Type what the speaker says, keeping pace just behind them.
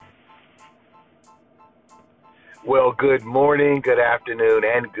Well, good morning, good afternoon,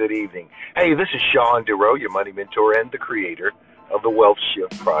 and good evening. Hey, this is Sean DeRoe, your money mentor and the creator of the Wealth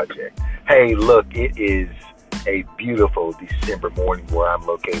Shift Project. Hey, look, it is a beautiful December morning where I'm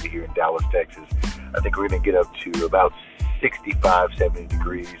located here in Dallas, Texas. I think we're going to get up to about 65, 70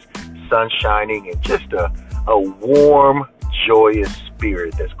 degrees, sun shining, and just a warm, joyous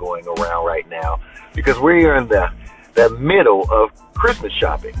spirit that's going around right now because we're here in the middle of Christmas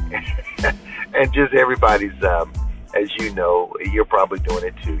shopping. And just everybody's, as you know, you're probably doing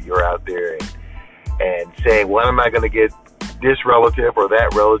it too. You're out there and saying, "When am I going to get this relative or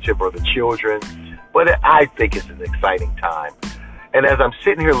that relative or the children?" But I think it's an exciting time. And as I'm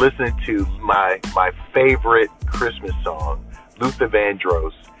sitting here listening to my favorite Christmas song, Luther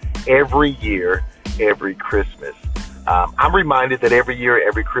Vandross, every year, every Christmas, I'm reminded that every year,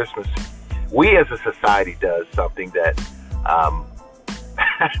 every Christmas, we as a society does something that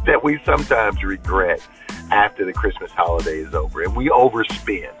that we sometimes regret after the Christmas holiday is over, and we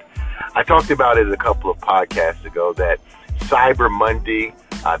overspend. I talked about it a couple of podcasts ago that Cyber Monday,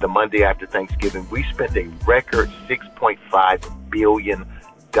 the Monday after Thanksgiving, we spent a record $6.5 billion.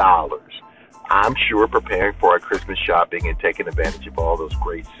 I'm sure preparing for our Christmas shopping and taking advantage of all those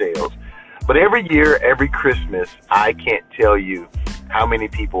great sales. But every year, every Christmas, I can't tell you how many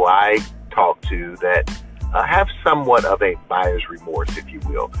people I talk to that have somewhat of a buyer's remorse, if you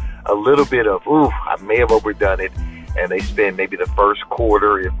will. A little bit of, ooh, I may have overdone it, and they spend maybe the first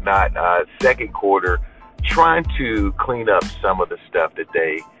quarter, if not second quarter, trying to clean up some of the stuff that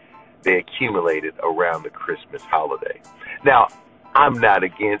they accumulated around the Christmas holiday. Now, I'm not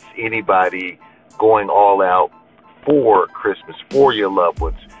against anybody going all out for Christmas, for your loved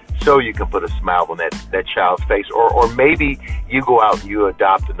ones, so you can put a smile on that child's face. Or maybe you go out and you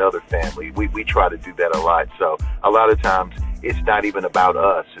adopt another family. We try to do that a lot. So a lot of times it's not even about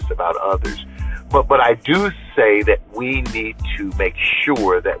us, it's about others. But I do say that we need to make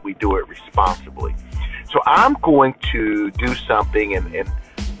sure that we do it responsibly. So I'm going to do something, and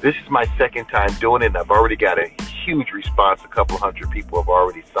this is my second time doing it, and I've already got a huge response. A couple hundred people have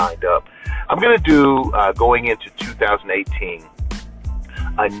already signed up. I'm going to do, going into 2018,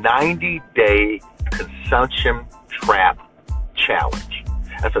 a 90-day consumption trap challenge.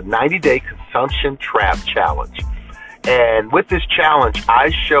 That's a 90-day consumption trap challenge. And with this challenge, I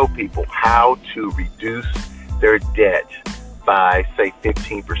show people how to reduce their debt by, say,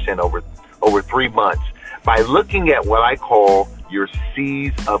 15% over 3 months by looking at what I call your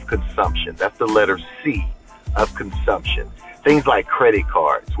C's of consumption. That's the letter C of consumption. Things like credit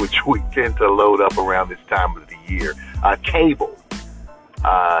cards, which we tend to load up around this time of the year, cable,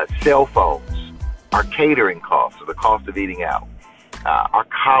 cell phones, our catering costs, or the cost of eating out, our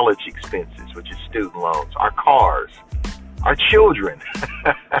college expenses, which is student loans, our cars, our children,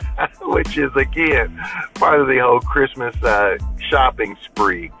 which is, again, part of the whole Christmas shopping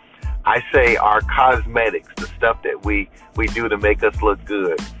spree. I say our cosmetics, the stuff that we do to make us look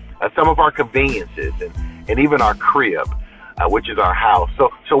good, some of our conveniences, and even our crib, which is our house.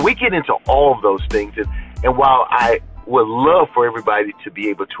 So we get into all of those things. And while I would love for everybody to be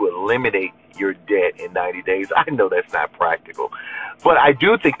able to eliminate your debt in 90 days, I know that's not practical. But I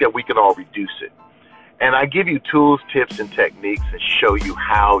do think that we can all reduce it. And I give you tools, tips, and techniques and show you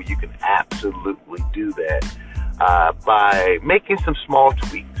how you can absolutely do that by making some small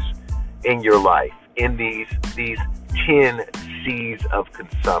tweaks in your life in these 10 C's of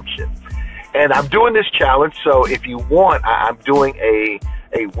consumption. And I'm doing this challenge, so if you want, I'm doing a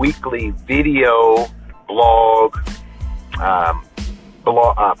weekly video, blog,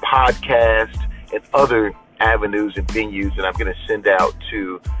 podcast, and other avenues and venues, and I'm going to send out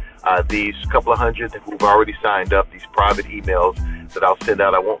to these couple of hundred who've already signed up, these private emails that I'll send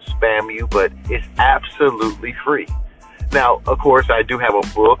out. I won't spam you, but it's absolutely free. Now, of course, I do have a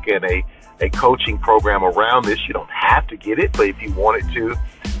book and a coaching program around this. You don't have to get it, but if you wanted to,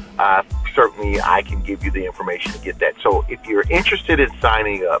 certainly I can give you the information to get that. So if you're interested in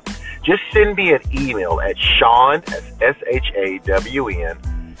signing up, just send me an email at Shawn, that's SHAWN,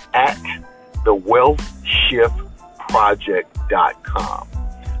 at thewealthshiftproject.com.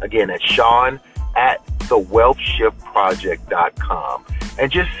 Again, that's Shawn at thewealthshiftproject.com.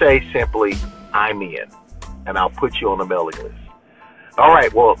 And just say simply, I'm in, and I'll put you on the mailing list. All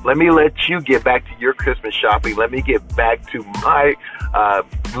right, well, let me let you get back to your Christmas shopping. Let me get back to my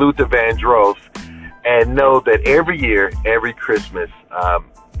Luther Vandross, and know that every year, every Christmas,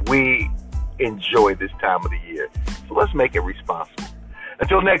 we enjoy this time of the year. So let's make it responsible.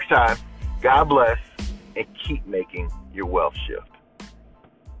 Until next time, God bless, and keep making your wealth shift.